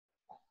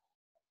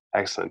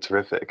Excellent,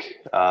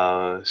 terrific.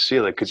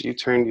 Sheila, could you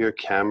turn your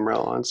camera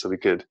on so we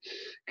could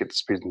get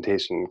this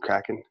presentation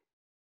cracking?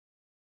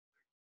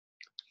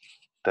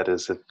 That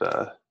is, if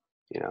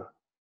you know,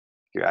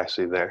 you're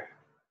actually there.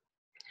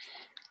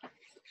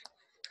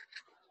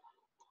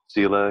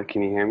 Sheila,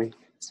 can you hear me?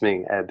 It's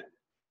me, Ed.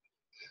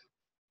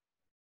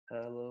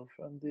 Hello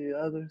from the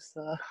other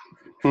side.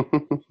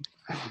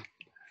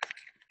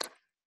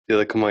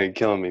 Sheila, come on, you're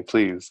killing me,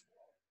 please.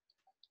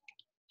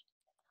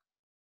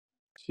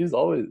 She's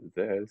always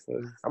there.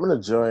 So I'm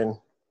gonna join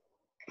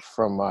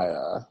from my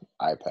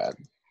iPad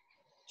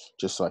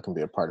just so I can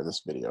be a part of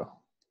this video.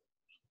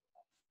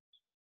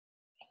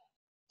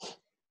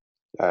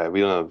 All right, we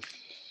don't have.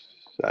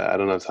 I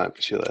don't have time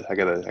for Sheila. I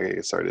gotta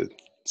get started.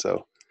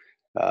 So,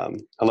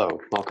 hello,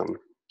 welcome.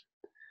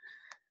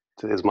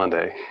 Today's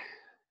Monday.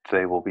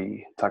 Today we'll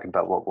be talking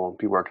about what we'll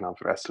be working on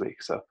for the rest of the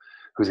week. So,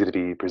 who's going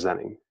to be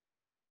presenting?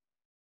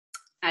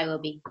 I will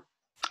be.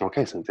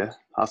 Okay, Cynthia.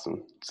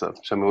 Awesome. So,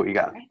 show me what you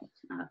got.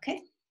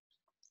 Okay.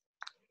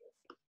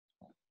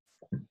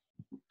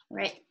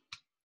 Right.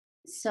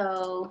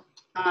 So,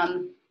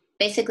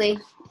 basically,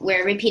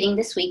 we're repeating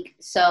this week.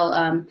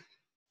 So,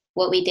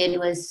 what we did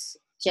was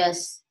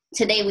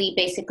today we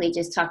basically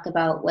just talked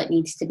about what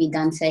needs to be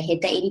done to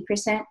hit the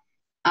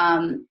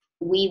 80%.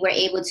 We were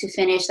able to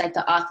finish like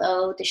the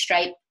auth-o, the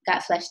stripe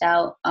got fleshed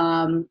out.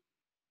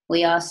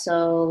 We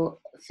also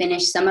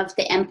finished some of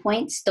the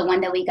endpoints. The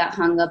one that we got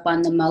hung up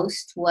on the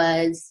most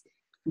was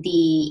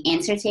the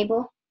answer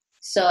table.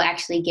 So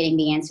actually getting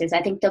the answers.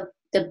 I think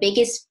the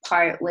biggest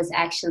part was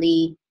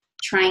actually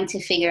trying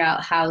to figure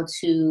out how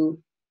to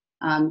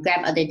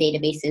grab other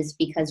databases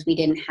because we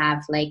didn't have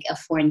like a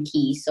foreign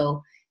key.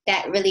 So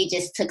that really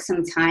just took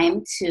some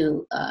time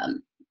to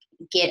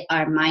get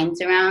our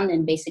minds around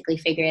and basically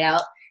figure it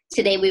out.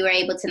 Today we were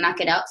able to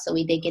knock it out, so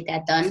we did get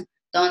that done.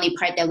 The only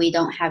part that we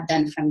don't have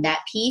done from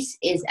that piece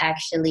is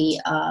actually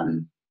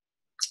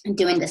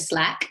doing the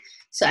Slack.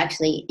 So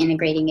actually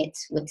integrating it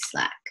with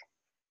Slack.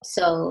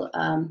 So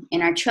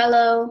in our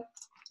Trello,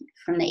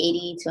 from the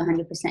 80 to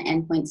 100%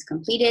 endpoints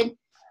completed,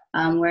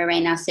 we're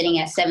right now sitting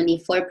at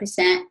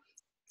 74%.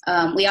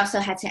 We also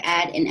had to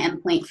add an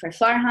endpoint for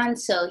Farhan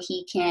so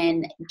he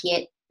can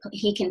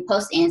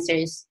post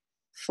answers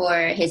for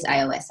his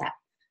iOS app.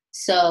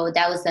 So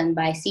that was done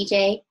by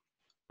CJ.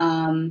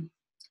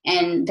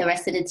 And the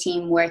rest of the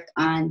team worked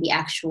on the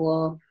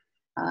actual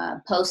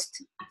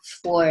post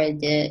for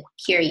the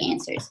query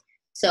answers.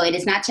 So it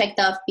is not checked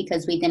off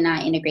because we did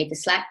not integrate the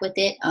Slack with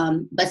it.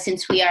 But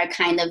since we are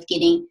kind of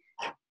getting,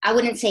 I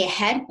wouldn't say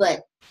ahead,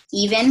 but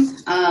even,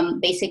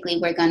 basically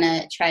we're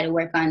gonna try to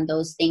work on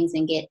those things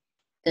and get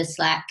the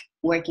Slack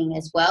working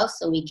as well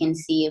so we can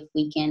see if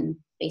we can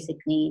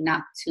basically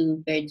knock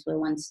two birds with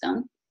one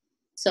stone.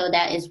 So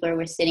that is where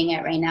we're sitting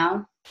at right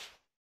now.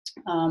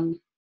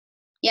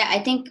 Yeah, I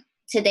think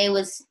today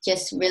was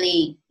just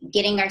really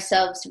getting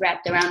ourselves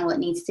wrapped around what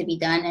needs to be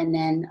done and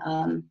then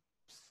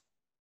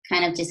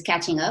kind of just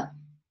catching up.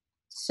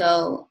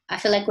 So I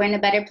feel like we're in a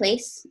better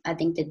place. I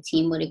think the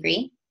team would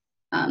agree.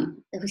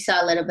 We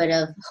saw a little bit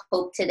of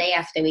hope today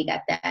after we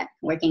got that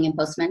working in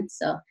Postman.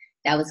 So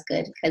that was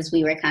good because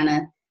we were kind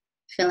of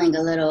feeling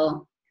a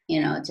little,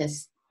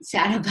 just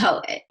sad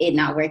about it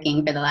not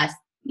working for the last,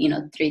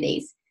 3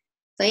 days.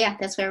 So yeah,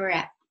 that's where we're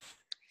at.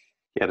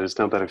 Yeah, there's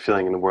no better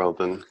feeling in the world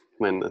than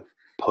when the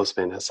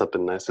postman has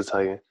something nice to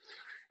tell you.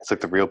 It's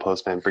like the real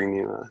postman bringing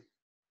you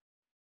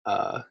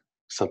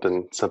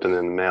something in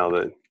the mail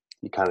that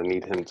you kind of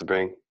need him to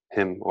bring,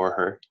 him or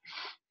her.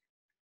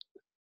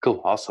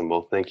 Cool, awesome.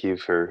 Well, thank you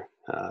for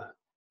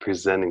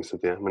presenting,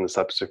 Cynthia. I'm going to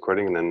stop this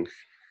recording and then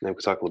we'll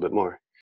talk a little bit more.